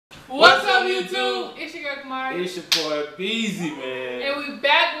What's up, YouTube? It's your girl Kamari. It's your boy Breezy, man. And we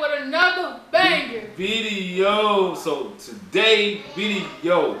back with another banger video. So today, we're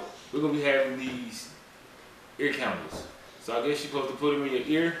gonna be having these ear candles. So I guess you're supposed to put them in your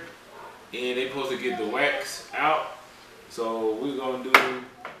ear, and they're supposed to get the wax out. So we're gonna do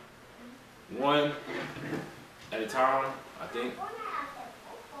one at a time, I think.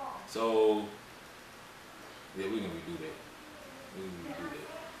 So yeah, we're gonna do that.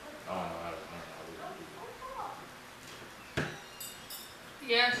 I don't know how we're gonna do that.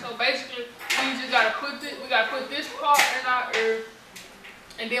 Yeah, so basically we just gotta put this part in our ear,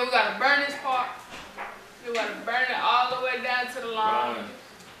 and then we gotta burn this part. We gotta burn it all the way down to the line.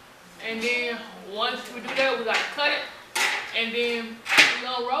 And then once we do that, we gotta cut it, and then we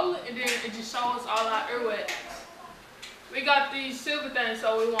gonna roll it, and then it just shows all our earwax. We got these silver things,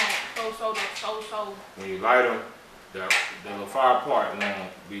 so we want so. When you light them, the little fire part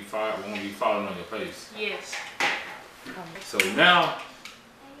won't be falling on your face. Yes. So now,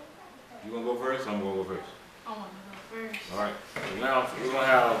 you gonna go first? I'm gonna go first. I want to go first. All right. So now we're gonna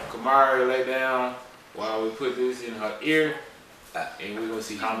have Kamari lay down while we put this in her ear, and we're gonna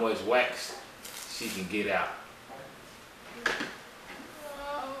see how much wax she can get out.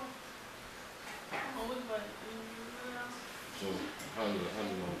 So how you gonna do it?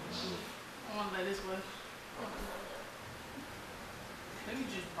 I want to let this way. Let me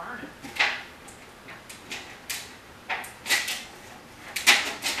just burn it.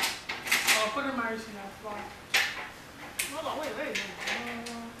 Oh, put it in my receipt now. Hold on, wait.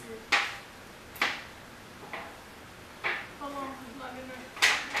 Hold on, it's not in there.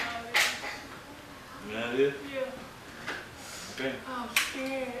 You know this? Yeah. Okay. I'm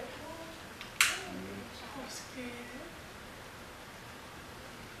scared. I'm scared.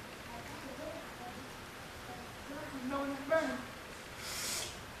 No, it's burning.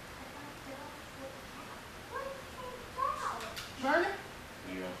 Burning?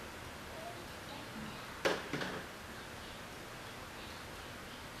 Yeah.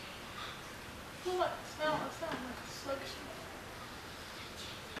 What? Sound like a suction.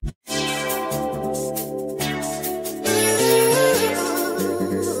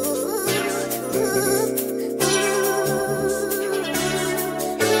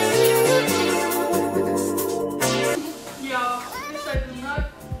 Y'all, it says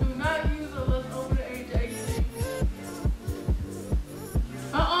do not use unless over the age of 18.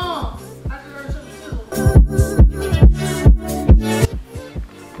 I can learn some sizzle.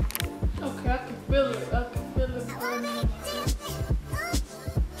 Okay, I can feel it. Burning.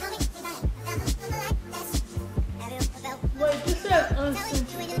 Wait, this says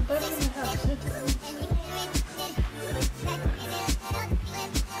unscented. It doesn't even have scented.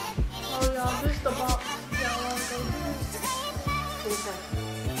 Oh, y'all, this is the box. Y'all want to go do this?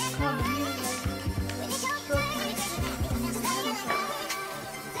 Come to me.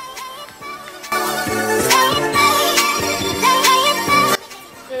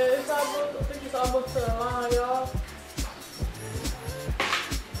 I think it's almost to the line, y'all.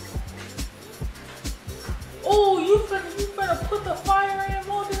 Oh, you better put the fire in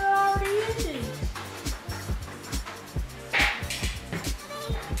more than it already is.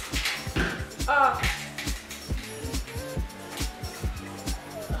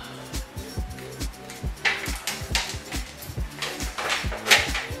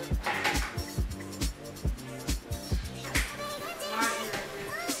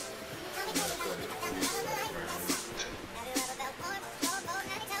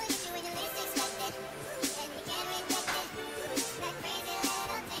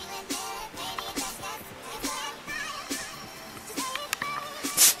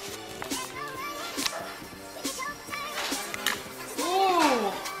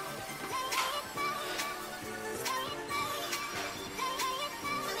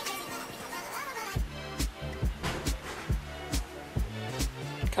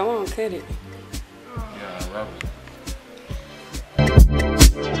 Come on, cut it. Yeah, I love it.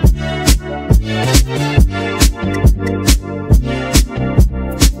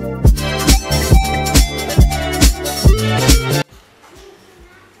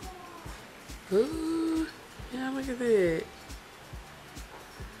 Ooh, yeah, look at that.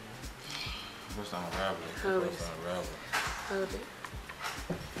 What's on unravel? Hold it. What's on unravel? Hold it.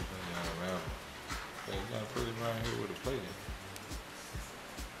 What's on unravel? Hey, you gotta put it right here with a plate.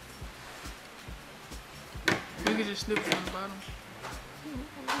 You can just snip it on the bottom.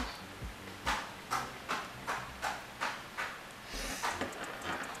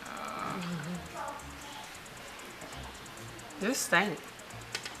 This stank.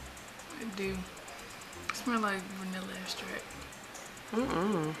 It do. It smells like vanilla extract.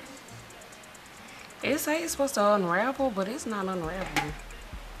 Mm-mm. It say it's supposed to unravel, but it's not unraveling.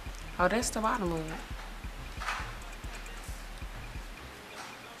 Oh, that's the bottom of it.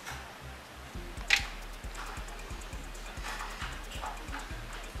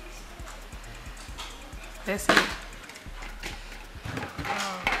 That's it.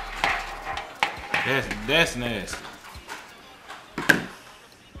 That's nasty.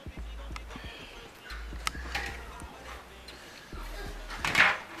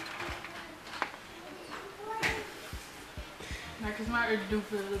 Like, cause my ear do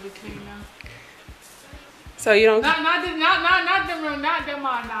feel a little bit clean now. So you don't. Not that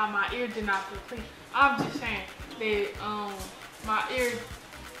my ear did not feel clean. I'm just saying that my ear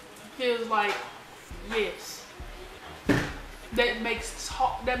feels like yes. That makes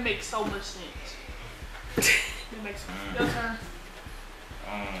so much sense. That makes sense. Your turn.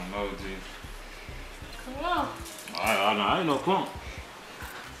 I don't know, G. Come on. I ain't no punk.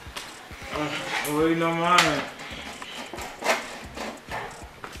 I'm waiting on mine.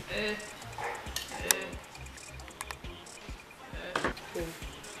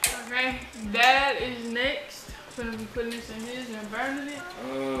 Okay, Dad is next. Gonna be putting this in his and burning it.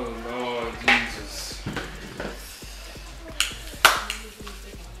 Oh Lord Jesus.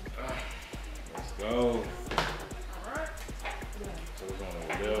 Let's go. Alright. So it's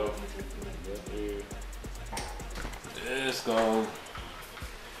on the left ear. Let's go.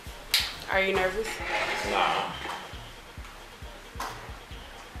 Are you nervous? Nah.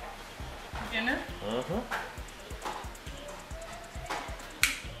 In there?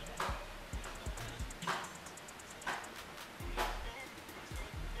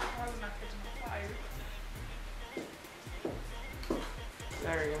 Probably not catching my fire.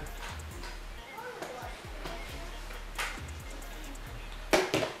 There you go.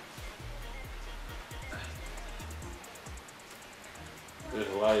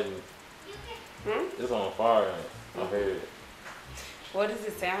 It's lighting. It's on fire. I heard it. What does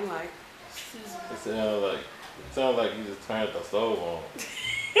it sound like? It sounds like you just turned the stove on.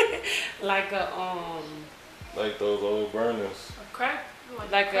 Like a Like those old burners. A crack?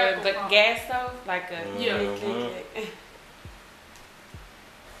 like a crackle the pop. gas stove, like a Yeah.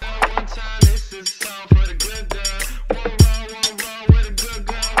 One time, this is a song for the good girl. One run with a good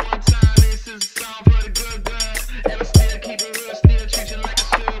girl. One time, this is a song for the good girl. And I still keep it real, still treat you like a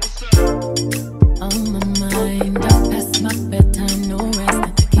silver. On my mind, past my bedtime, no rest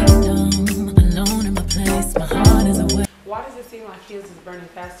at the kingdom. Alone in my place, my heart is away. Why does it seem like his is burning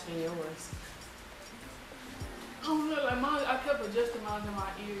faster than yours? I don't know, like mine, I kept adjusting mine in my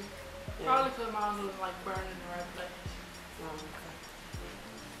ear. Yeah. Probably because mine was like burning in the right place. Oh,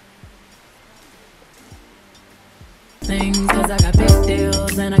 Things, cause I got big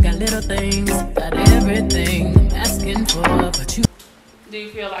deals and I got little things. Got everything I'm asking for, but you. Do you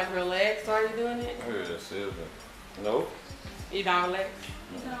feel like relaxed while you're doing it? I heard it says no. You don't relax?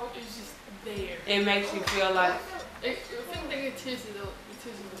 No, it's just there. It makes you feel like I think they get tissues though. It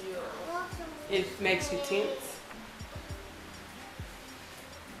tissues me up. it makes you tense.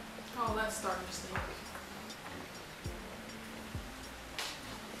 Oh, that's starting to stink.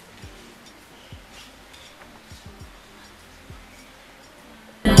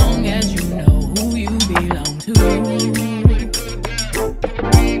 As long as you know who you belong to.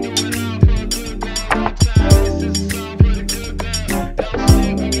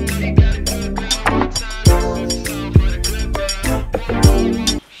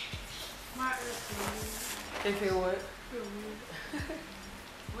 My ear feels It feel what? weird.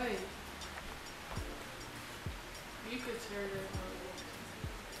 Wait. You could tear that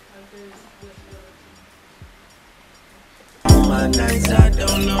like this. On my nights, I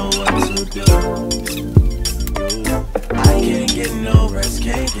don't know what to do. I can't get no rest,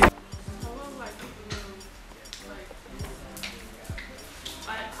 can't get.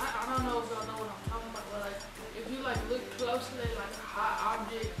 I don't know if y'all know what I'm talking about, but like if you like look closely, like a hot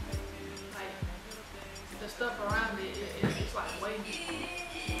object, like the stuff around it's like wavy.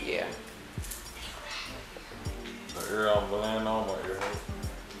 Yeah. The ear I'm laying on my ear hurts.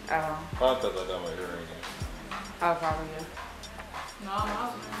 Oh. I thought I got my ear again. Oh, probably yeah. No, I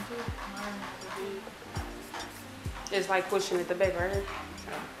was wearing too. Mine was big. It's like pushing at the back right here.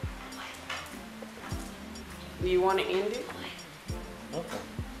 Do you want to end it? Okay.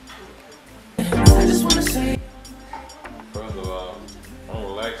 I just wanna say. First of all, I'm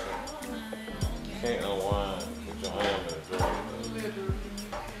relaxing. You can't unwind with your hand in the drawer. Literally,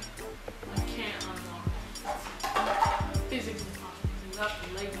 you can't unwind. Physically possible. You have to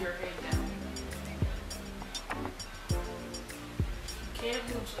lay your head down. You can't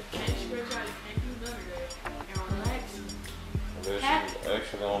move, so you can't stretch out, you can't do none of that. And relax. Unless you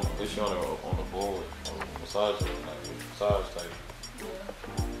actually on the board. massage type. Yeah.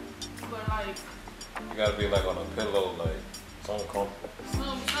 But like, You gotta be like on a pillow, like something comfortable.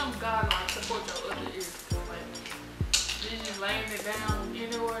 some God like support your other ears. Like, you just laying it down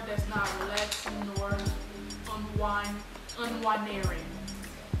anywhere that's not relaxing or unwinding.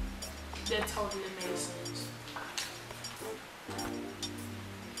 That totally makes sense.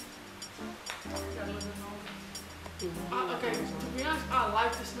 Got a little bit more. Okay, to be honest, I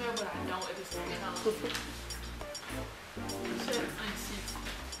like the smell, but I don't at the same time. Shit, I see.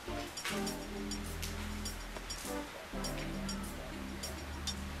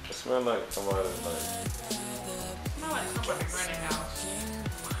 It smells like somebody like. Smell like somebody running out.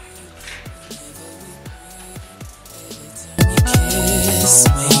 Kiss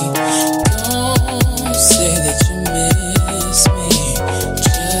me. Don't say that you miss me.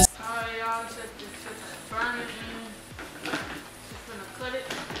 Just Alright, y'all, set this burner in. Just gonna cut it.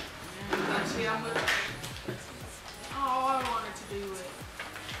 And we're gonna see how much. All I wanted to do was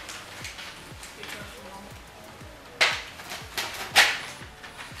get her some more.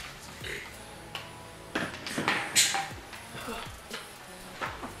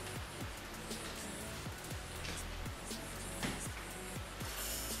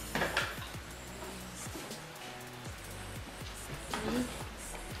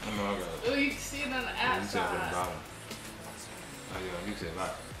 I know I got it. Oh, you can see it on the You said at the outside. bottom. Oh yeah, you said a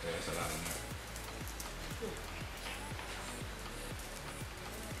lot. Yeah, that's a lot in there.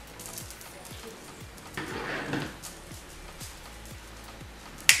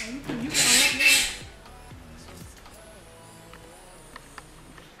 You can unwrap it.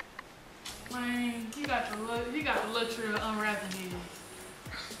 Man, you got the luxury of unwrapping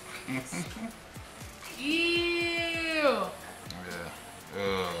these. Ew. Yeah.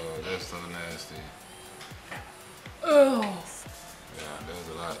 Oh, that's so nasty. Oh. Yeah, that's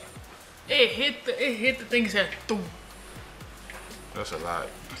a lot. It hit the thing and said boom. That's a lot.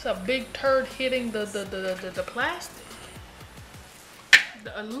 It's a big turd hitting the plastic.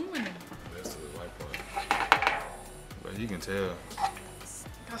 The aluminum. That's the white part. But you can tell.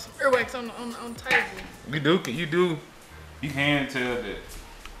 Got some earwax on the table. You can tell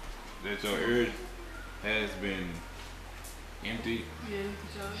that your ear has been emptied. Yeah, you can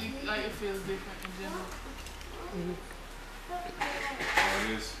tell. Like it feels different in general.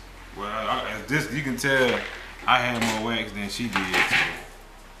 As this, you can tell I had more wax than she did.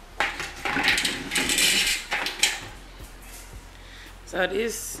 So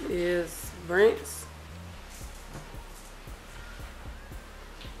this is Brent's.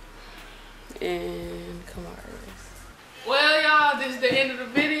 And come on. Well, y'all, this is the end of the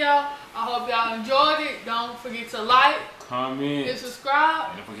video. I hope y'all enjoyed it. Don't forget to like, Comment, and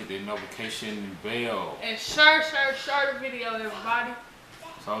subscribe, and don't forget the notification bell. and share the video, everybody.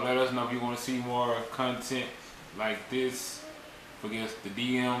 So let us know if you want to see more content like this. Forget to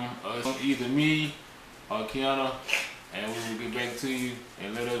DM us, either me or Kiana, and we will get back to you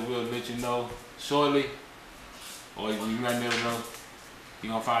and we'll let you know shortly. Or you might never know.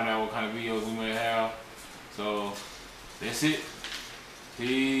 You're gonna find out what kind of videos we may have. So that's it.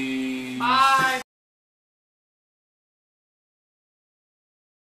 Peace. Bye.